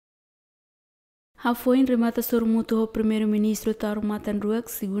Foi em remata sormuto o primeiro-ministro Tauro Matanruak,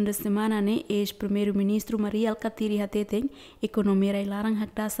 segunda semana ne ex-primeiro-ministro Maria Alkatiri Ekonomia Rai Laran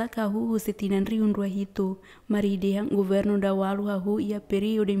Hakdasak kahu setinan riun hitu. Mari dehang governo da walu hahu ia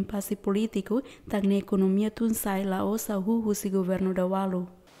período impasse político tagne ekonomia tun sai lao sahu husi governo da walu.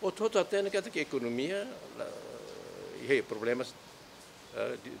 O todo até que a economia e problemas,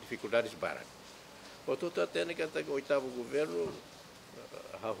 dificuldades barat. O todo até que o oitavo governo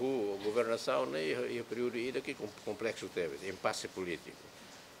a governação e o período ainda que complexo teve, impasse político.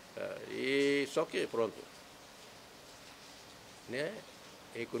 E só que pronto, né?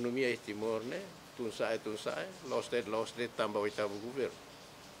 A economia em Timor, né? Tudo sai, los de também o oitavo governo.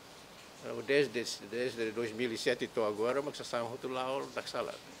 Desde 2007 até agora, mas são outro lá da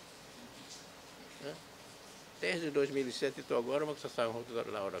sala. Desde 2007 até agora, mas são outro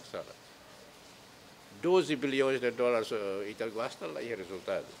lá da sala. 12 bilhões de dólares Ital gasta lá e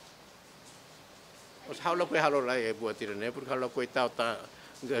resultado. Mas halo lá é boa tira né porque halo ko tal tá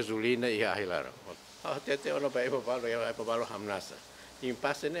gasolina e a hilaram. Até ona vai para balo hamnasa.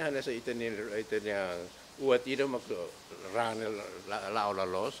 Impasse né nessa itenia o atira mas rane lá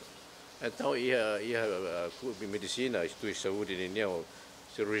los. Então ia medicina, estudo de saúde nem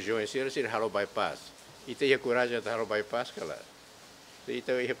cirurgião ser halo bypass. E tem a coragem de halo bypass cala.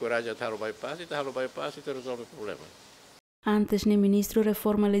 Então, a coragem de bypass e resolve o problema. Antes, o ministro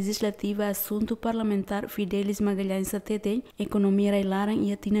Reforma Legislativa Assunto Parlamentar Fidelis Magalhães Satete, Ekonomia Rai Laran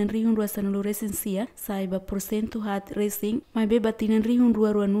ia tinan riun rua sanulu resensia, saiba porcento hat racing, mas beba tinan riun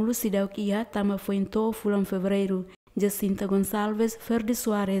rua nulo sidau kia, tama foi em to fulan fevereiro. Jacinta Gonçalves, Ferdi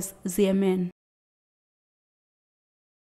Soares, ZMN.